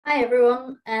Hi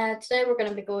everyone, today we're going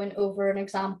to be going over an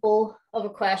example of a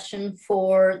question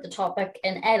for the topic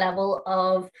in A level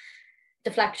of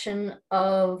deflection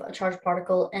of a charged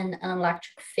particle in an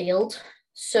electric field.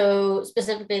 So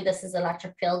specifically this is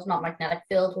electric field, not magnetic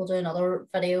field. We'll do another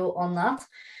video on that.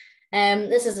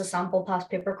 This is a sample past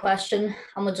paper question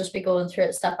and we'll just be going through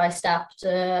it step by step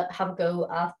to have a go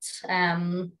at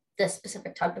this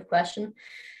specific type of question.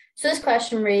 So this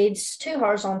question reads, two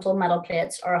horizontal metal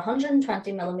plates are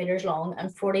 120 millimeters long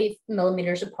and 40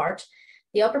 millimeters apart.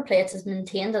 The upper plate is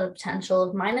maintained at a potential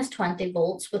of minus 20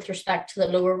 volts with respect to the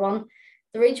lower one.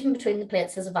 The region between the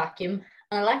plates is a vacuum.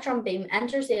 An electron beam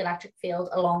enters the electric field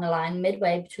along a line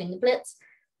midway between the plates.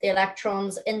 The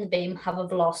electrons in the beam have a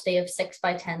velocity of 6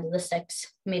 × 10⁶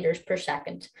 meters per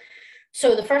second.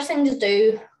 So the first thing to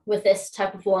do with this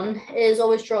type of one is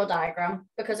always draw a diagram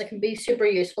because it can be super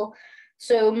useful.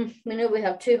 So we know we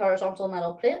have two horizontal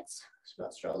metal plates, so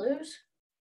let's draw those.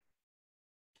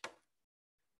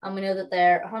 And we know that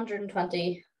they're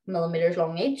 120 millimeters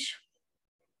long each.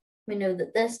 We know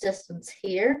that this distance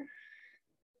here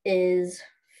is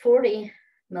 40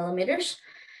 millimeters.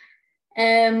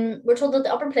 We're told that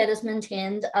the upper plate is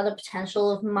maintained at a potential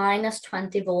of minus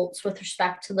 20 volts with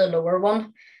respect to the lower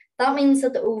one. That means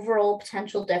that the overall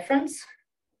potential difference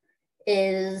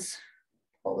is,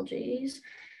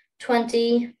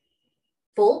 20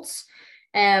 volts,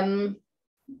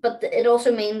 but it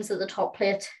also means that the top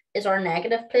plate is our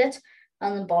negative plate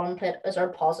and the bottom plate is our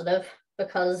positive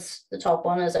because the top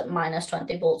one is at minus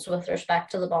 20 volts with respect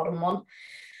to the bottom one.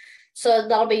 So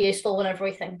that'll be useful whenever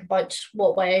we think about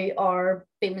what way our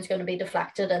beam is going to be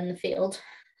deflected in the field.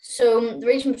 So the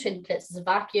region between the plates is a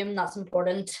vacuum. That's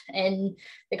important, and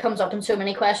it comes up in so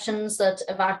many questions that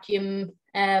a vacuum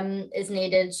is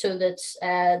needed so that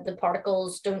the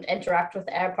particles don't interact with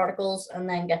air particles and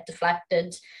then get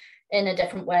deflected in a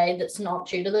different way that's not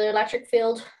due to the electric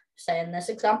field, say in this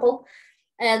example.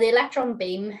 The electron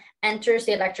beam enters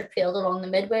the electric field along the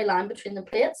midway line between the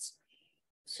plates.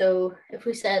 So if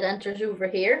we say it enters over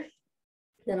here,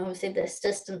 then obviously this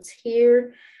distance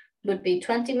here would be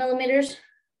 20 millimeters.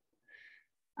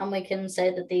 And we can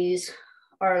say that these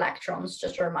are electrons,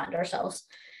 just to remind ourselves.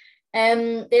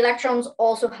 The electrons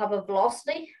also have a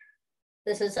velocity.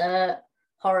 This is a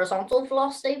horizontal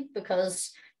velocity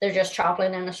because they're just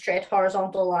traveling in a straight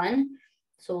horizontal line.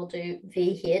 So we'll do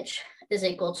VH is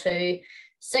equal to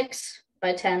 6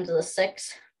 ×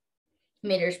 10⁶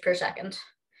 meters per second.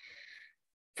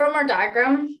 From our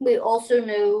diagram, we also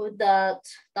know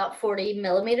that 40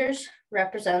 millimeters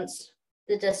represents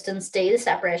the distance d, the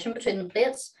separation between the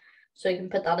plates. So you can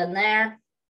put that in there.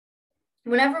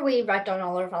 Whenever we write down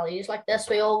all our values like this,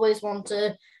 we always want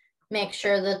to make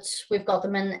sure that we've got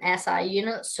them in SI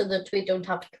units so that we don't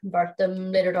have to convert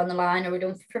them later down the line or we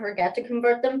don't forget to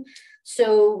convert them.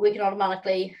 So we can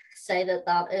automatically say that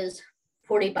that is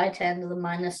 40 ×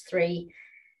 10⁻³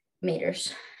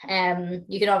 meters.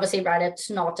 You can obviously write it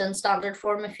not in standard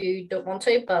form if you don't want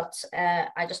to, but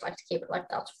I just like to keep it like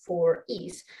that for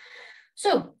ease.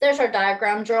 So there's our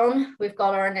diagram drawn. We've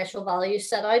got our initial values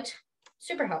set out.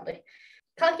 Super handy.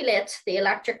 Calculate the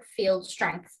electric field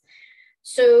strength.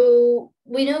 So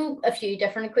we know a few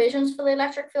different equations for the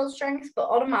electric field strength, but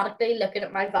automatically looking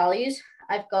at my values,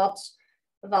 I've got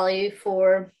a value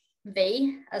for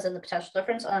V, as in the potential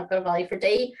difference, and I've got a value for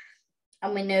D.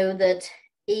 And we know that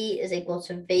E is equal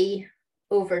to V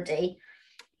over D.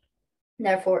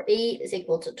 Therefore, E is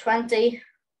equal to 20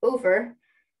 over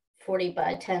 40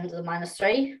 ×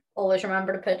 10⁻³. Always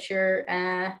remember to put your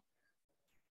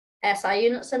SI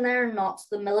units in there, not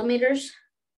the millimeters.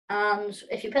 And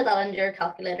if you put that into your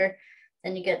calculator,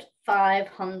 then you get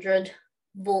 500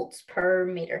 volts per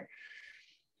meter.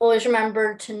 Always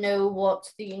remember to know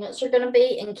what the units are going to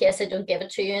be in case I don't give it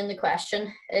to you in the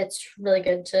question. It's really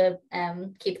good to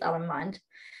keep that in mind.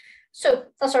 So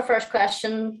that's our first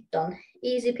question done.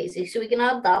 Easy peasy. So we can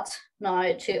add that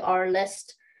now to our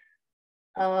list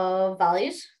of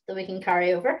values that we can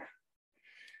carry over.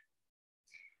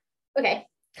 Okay,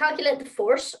 calculate the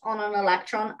force on an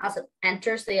electron as it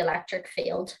enters the electric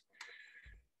field.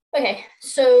 Okay,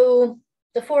 so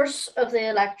the force of the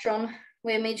electron,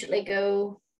 we immediately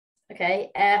go,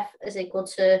 okay, F is equal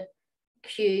to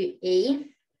QE.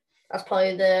 That's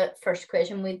probably the first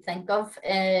equation we'd think of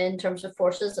in terms of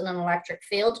forces in an electric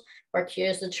field, where Q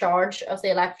is the charge of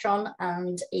the electron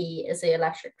and E is the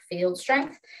electric field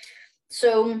strength.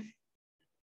 So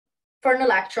for an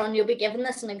electron, you'll be given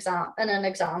this in an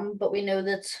exam, but we know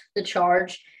that the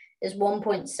charge is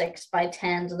 1.6 ×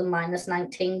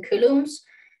 10⁻19 coulombs.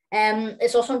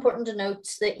 It's also important to note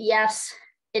that yes,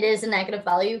 it is a negative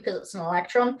value because it's an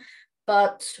electron,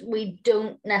 but we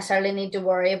don't necessarily need to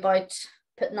worry about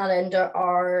putting that into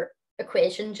our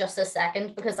equation just a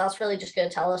second, because that's really just going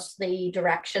to tell us the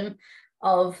direction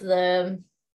of the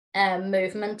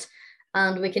movement,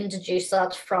 and we can deduce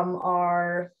that from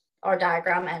our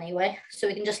diagram anyway. So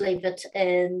we can just leave it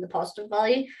in the positive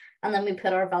value, and then we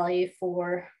put our value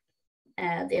for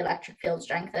the electric field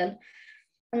strength in.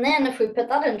 And then if we put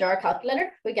that into our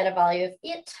calculator, we get a value of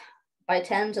 8 by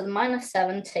 10 to the minus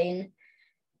 17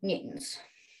 newtons.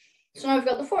 So now we've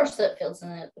got the force that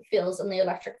feels in the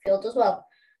electric field as well.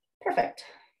 Perfect.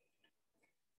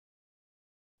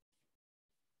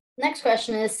 Next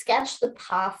question is sketch the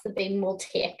path the beam will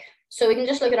take. So we can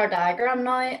just look at our diagram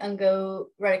now and go,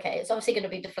 right, okay, it's obviously going to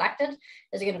be deflected.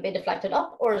 Is it going to be deflected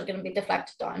up, or is it going to be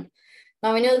deflected down?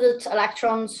 Now we know that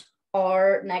electrons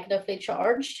are negatively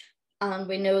charged, and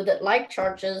we know that like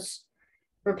charges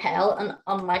repel and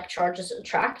unlike charges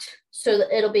attract, so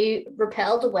that it'll be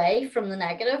repelled away from the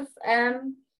negative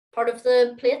part of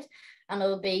the plate, and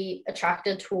it'll be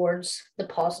attracted towards the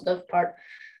positive part.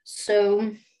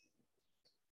 So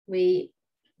we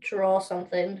draw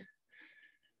something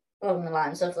along the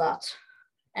lines of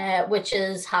that, which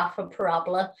is half a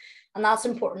parabola. And that's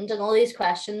important in all these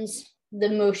questions. The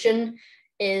motion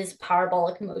is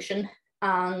parabolic motion,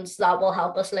 and that will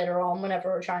help us later on whenever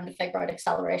we're trying to figure out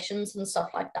accelerations and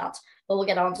stuff like that. But we'll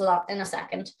get onto that in a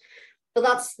second. But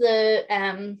that's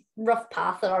the rough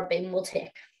path that our beam will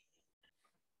take.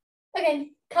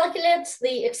 Okay, calculate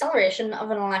the acceleration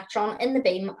of an electron in the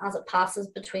beam as it passes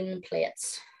between the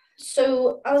plates.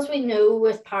 So as we know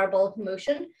with parabolic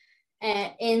motion,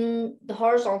 in the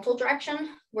horizontal direction,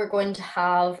 we're going to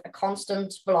have a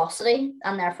constant velocity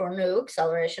and therefore no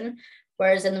acceleration,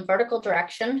 whereas in the vertical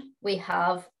direction, we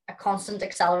have a constant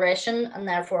acceleration and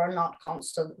therefore a not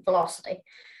constant velocity.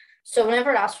 So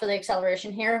whenever it asks for the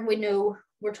acceleration here, we know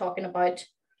we're talking about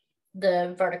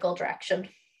the vertical direction.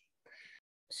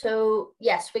 So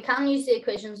yes, we can use the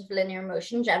equations of linear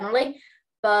motion generally,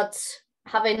 but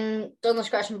having done this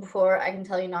question before, I can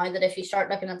tell you now that if you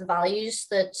start looking at the values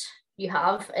that you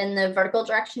have in the vertical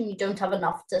direction, you don't have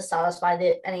enough to satisfy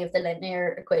any of the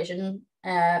linear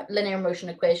motion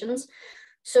equations.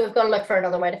 So we've got to look for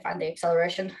another way to find the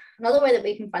acceleration. Another way that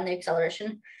we can find the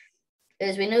acceleration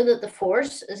is we know that the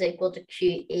force is equal to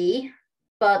QE,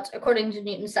 but according to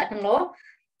Newton's second law,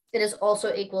 it is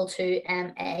also equal to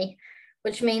ma,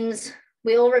 which means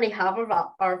we already have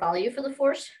our value for the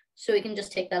force. So we can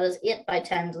just take that as 8 by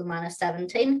 10 to the minus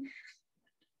 17.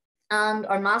 And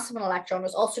our mass of an electron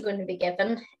is also going to be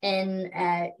given in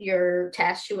your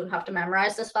test. You wouldn't have to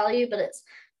memorize this value, but it's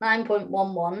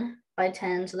 9.11 by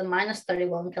 10 to the minus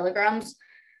 31 kilograms,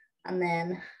 and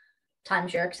then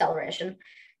times your acceleration.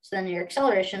 So then your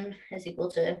acceleration is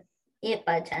equal to 8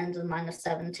 by 10 to the minus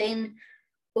 17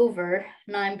 over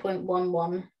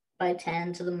 9.11 by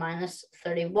 10 to the minus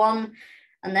 31.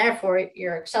 And therefore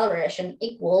your acceleration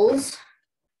equals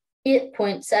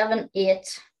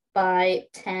 8.78 by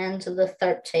 10 to the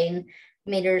 13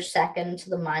 meters second to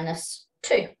the minus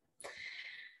 2.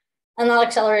 And that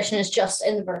acceleration is just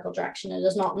in the vertical direction. It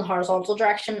is not in the horizontal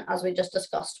direction, as we just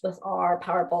discussed with our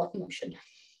parabolic motion.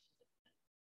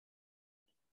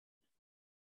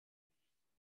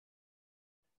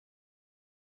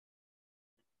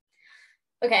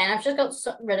 Okay, and I've just got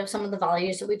rid of some of the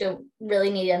values that we don't really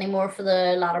need anymore for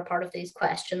the latter part of these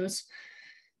questions.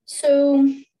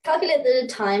 So calculate the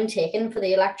time taken for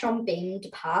the electron beam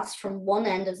to pass from one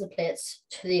end of the plates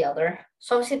to the other.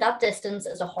 So obviously that distance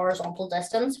is a horizontal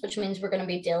distance, which means we're going to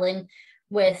be dealing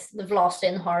with the velocity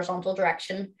in the horizontal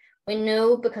direction. We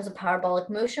know because of parabolic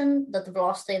motion that the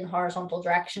velocity in the horizontal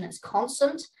direction is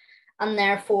constant, and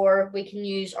therefore we can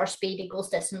use our speed equals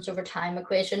distance over time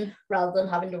equation rather than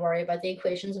having to worry about the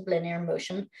equations of linear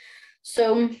motion.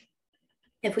 So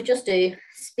if we just do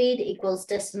speed equals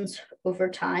distance over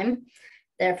time,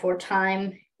 therefore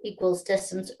time equals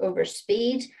distance over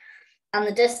speed,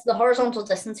 and the horizontal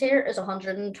distance here is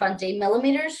 120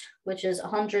 millimeters, which is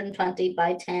 120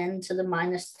 by 10 to the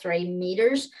minus 3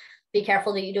 meters. Be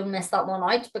careful that you don't miss that one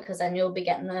out, because then you'll be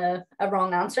getting a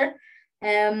wrong answer.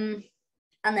 And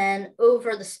then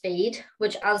over the speed,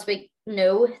 which as we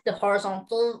know, the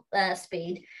horizontal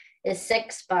speed is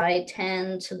 6 by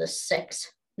 10 to the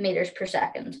 6 meters per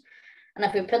second. And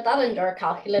if we put that into our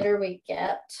calculator, we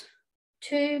get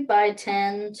 2 by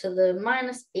 10 to the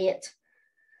minus 8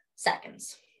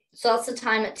 seconds. So that's the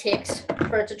time it takes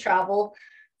for it to travel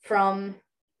from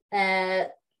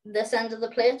this end of the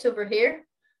plate over here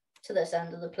to this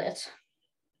end of the plate.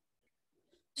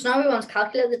 So now we want to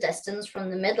calculate the distance from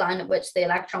the midline at which the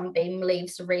electron beam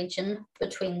leaves the region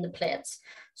between the plates.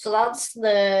 So that's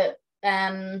the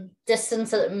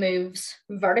distance that it moves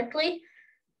vertically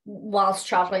whilst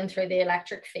traveling through the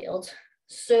electric field.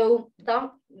 So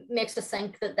that makes us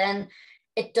think that then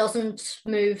it doesn't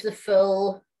move the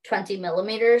full 20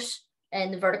 millimeters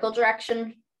in the vertical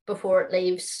direction before it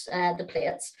leaves the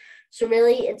plates. So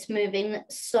really it's moving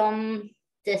some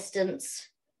distance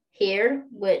here,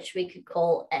 which we could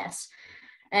call S.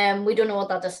 We don't know what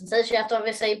that distance is yet,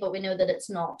 obviously, but we know that it's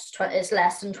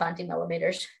less than 20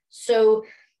 millimeters. So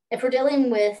if we're dealing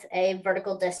with a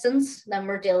vertical distance, then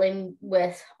we're dealing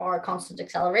with our constant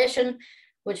acceleration,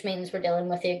 which means we're dealing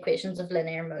with the equations of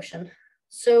linear motion.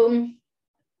 So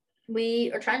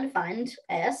we are trying to find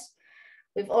S.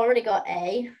 We've already got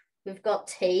A, we've got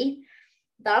T.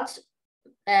 That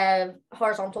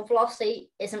horizontal velocity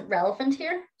isn't relevant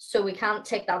here, so we can't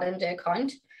take that into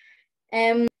account.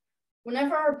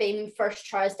 Whenever our beam first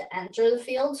tries to enter the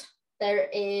field, there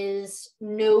is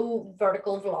no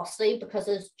vertical velocity because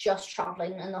it's just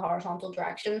traveling in the horizontal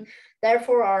direction.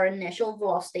 Therefore, our initial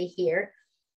velocity here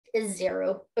is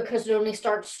 0 because it only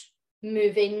starts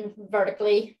moving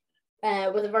vertically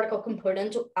with a vertical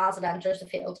component as it enters the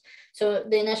field. So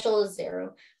the initial is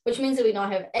 0, which means that we now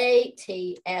have A,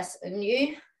 T, S, and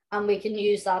U, and we can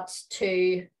use that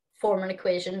to form an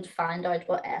equation to find out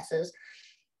what S is.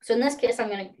 So in this case, I'm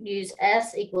going to use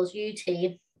S equals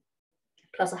UT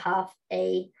plus a half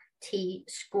AT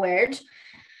squared.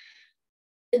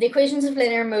 The equations of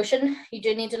linear motion, you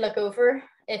do need to look over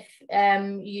if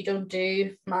you don't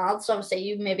do maths. Obviously,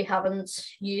 you maybe haven't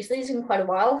used these in quite a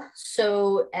while.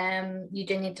 So you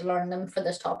do need to learn them for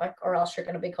this topic or else you're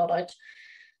going to be caught out.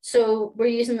 So we're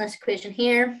using this equation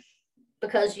here.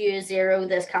 Because U is 0,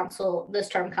 this term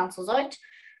cancels out.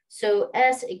 So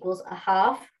S equals a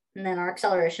half. And then our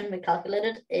acceleration we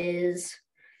calculated is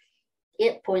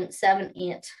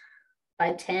 8.78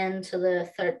 by 10 to the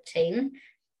 13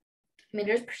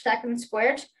 meters per second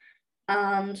squared.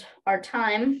 And our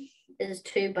time is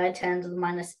 2 by 10 to the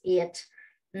minus 8,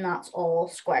 and that's all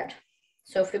squared.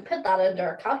 So if we put that into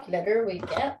our calculator, we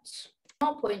get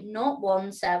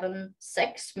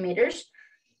 0.0176 meters.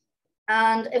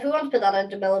 And if we want to put that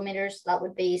into millimeters, that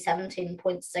would be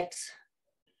 17.6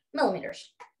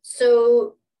 millimeters.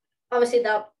 So obviously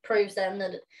that proves then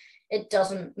that it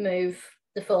doesn't move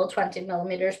the full 20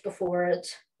 millimeters before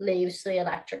it leaves the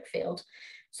electric field.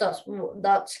 So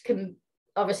that can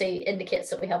obviously indicates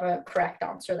that we have a correct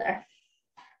answer there.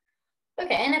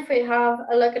 Okay, and if we have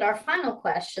a look at our final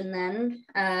question then,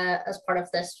 as part of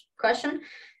this question,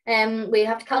 we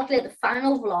have to calculate the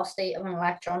final velocity of an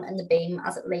electron in the beam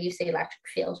as it leaves the electric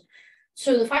field.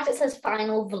 So the fact it says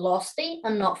final velocity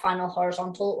and not final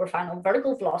horizontal or final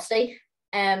vertical velocity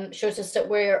shows us that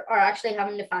we are actually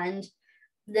having to find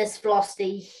this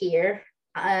velocity here,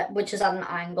 which is at an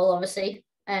angle, obviously,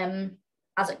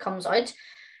 as it comes out.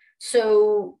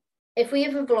 So if we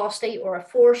have a velocity or a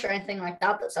force or anything like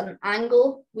that that's at an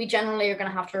angle, we generally are going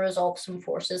to have to resolve some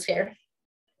forces here.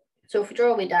 So if we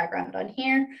draw a wee diagram down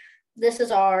here, this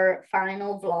is our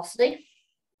final velocity,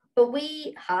 but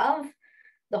we have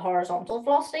the horizontal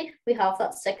velocity. We have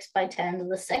that 6 by 10 to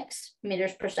the 6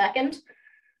 meters per second.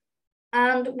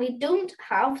 And we don't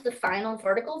have the final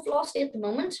vertical velocity at the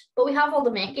moment, but we have all the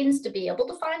makings to be able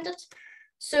to find it.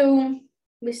 So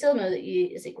we still know that U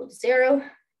is equal to 0,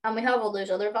 and we have all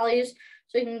those other values.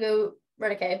 So we can go,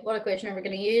 right, okay, what equation are we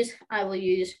going to use? I will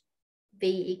use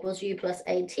V equals U plus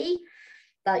AT.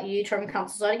 That U term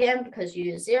cancels out again because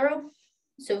U is 0.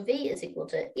 So V is equal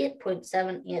to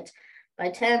 8.78 by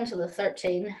 10 to the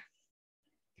 13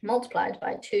 multiplied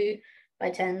by 2 by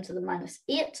 10 to the minus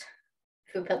 8.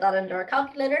 If we put that into our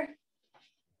calculator,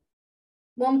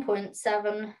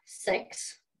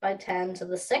 1.76 by 10 to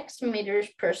the 6 meters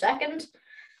per second.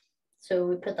 So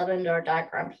we put that into our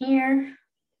diagram here.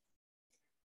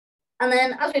 And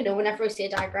then, as we know, whenever we see a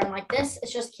diagram like this,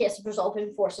 it's just a case of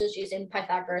resolving forces using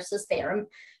Pythagoras' theorem.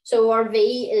 So our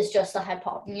V is just the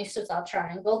hypotenuse of that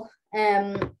triangle.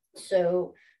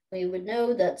 So we would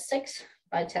know that 6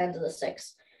 by 10 to the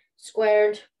 6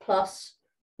 squared plus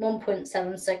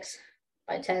 1.76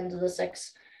 by 10 to the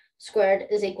 6 squared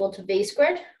is equal to V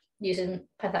squared. Using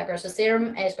Pythagoras'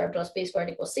 theorem, A squared plus B squared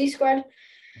equals C squared.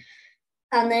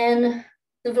 And then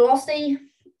the velocity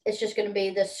is just going to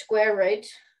be the square root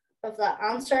of that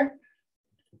answer.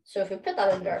 So if we put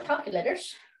that into our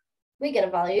calculators, we get a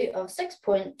value of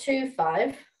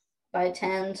 6.25 by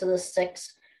 10 to the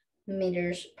 6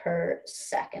 meters per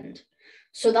second.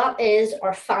 So that is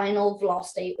our final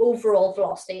velocity, overall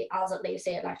velocity as it leaves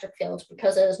the electric field,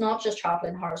 because it is not just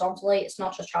traveling horizontally, it's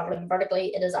not just traveling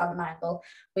vertically, it is at an angle.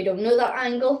 We don't know that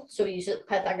angle, so we use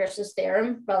Pythagoras'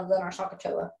 theorem rather than our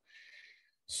SOHCAHTOA.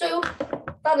 So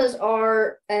that is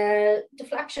our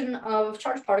deflection of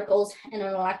charged particles in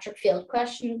an electric field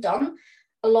question done.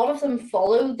 A lot of them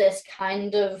follow this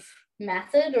kind of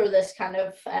method or this kind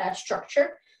of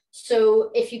structure.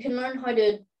 So if you can learn how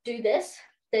to do this,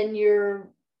 then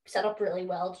you're set up really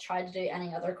well to try to do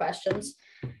any other questions.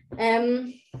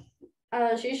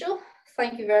 As usual,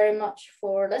 thank you very much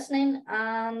for listening,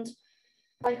 and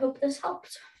I hope this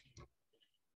helped.